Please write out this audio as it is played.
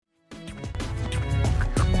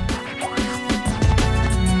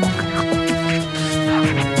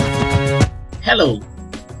Hello.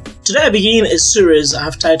 Today I begin a series I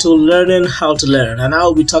have titled Learning How to Learn, and I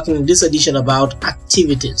will be talking in this edition about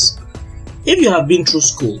activities. If you have been through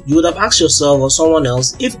school, you would have asked yourself or someone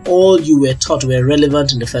else if all you were taught were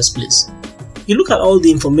relevant in the first place. You look at all the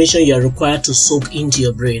information you are required to soak into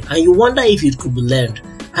your brain and you wonder if it could be learned.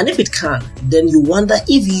 And if it can, then you wonder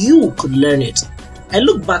if you could learn it. I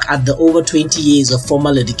look back at the over 20 years of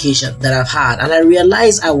formal education that I've had and I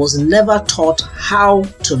realize I was never taught how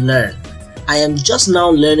to learn. I am just now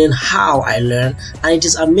learning how I learn, and it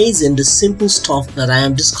is amazing the simple stuff that I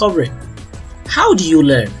am discovering. How do you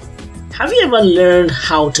learn? Have you ever learned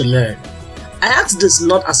how to learn? I ask this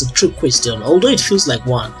not as a trick question, although it feels like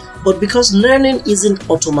one, but because learning isn't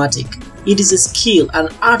automatic. It is a skill and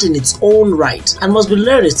art in its own right and must be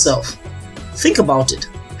learned itself. Think about it.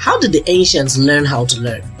 How did the ancients learn how to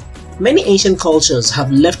learn? Many ancient cultures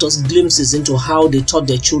have left us glimpses into how they taught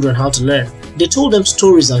their children how to learn. They told them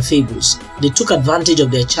stories and fables. They took advantage of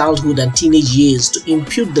their childhood and teenage years to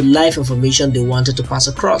impute the life information they wanted to pass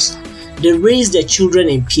across. They raised their children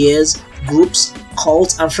in peers, groups,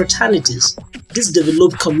 cults, and fraternities. This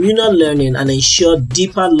developed communal learning and ensured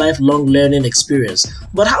deeper lifelong learning experience.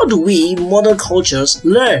 But how do we, modern cultures,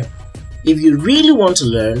 learn? If you really want to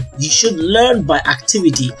learn, you should learn by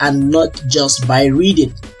activity and not just by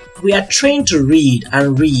reading. We are trained to read,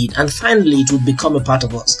 and finally it will become a part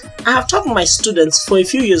of us. I have taught my students for a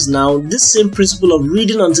few years now this same principle of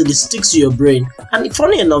reading until it sticks to your brain, and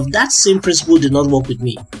funny enough, that same principle did not work with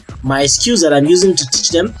me. My excuse that I'm using to teach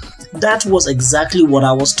them, that was exactly what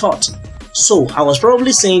I was taught. So I was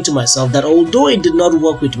probably saying to myself that although it did not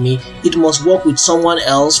work with me, it must work with someone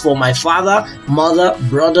else for my father, mother,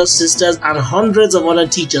 brothers, sisters, and hundreds of other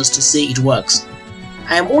teachers to say it works.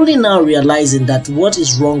 I am only now realizing that what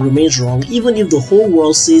is wrong remains wrong even if the whole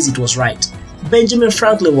world says it was right. Benjamin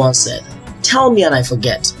Franklin once said, "Tell me and I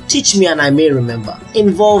forget, teach me and I may remember,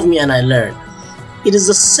 involve me and I learn." It is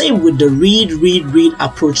the same with the read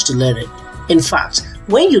approach to learning. In fact,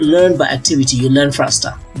 when you learn by activity, you learn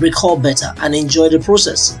faster, recall better, and enjoy the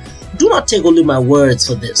process. Do not take only my words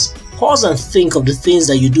for this. Pause and think of the things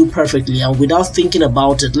that you do perfectly and without thinking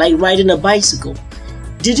about it, like riding a bicycle.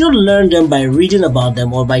 Did you learn them by reading about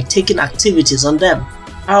them or by taking activities on them?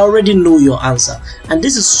 I already know your answer, and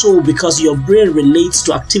this is so because your brain relates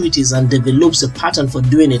to activities and develops a pattern for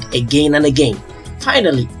doing it again and again.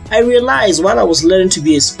 Finally, I realized while I was learning to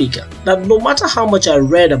be a speaker that no matter how much I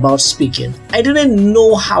read about speaking, I didn't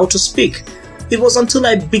know how to speak. It was until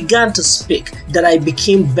I began to speak that I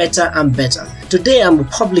became better and better. Today I'm a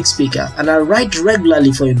public speaker and I write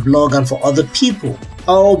regularly for a blog and for other people,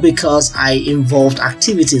 all because I involved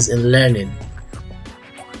activities in learning.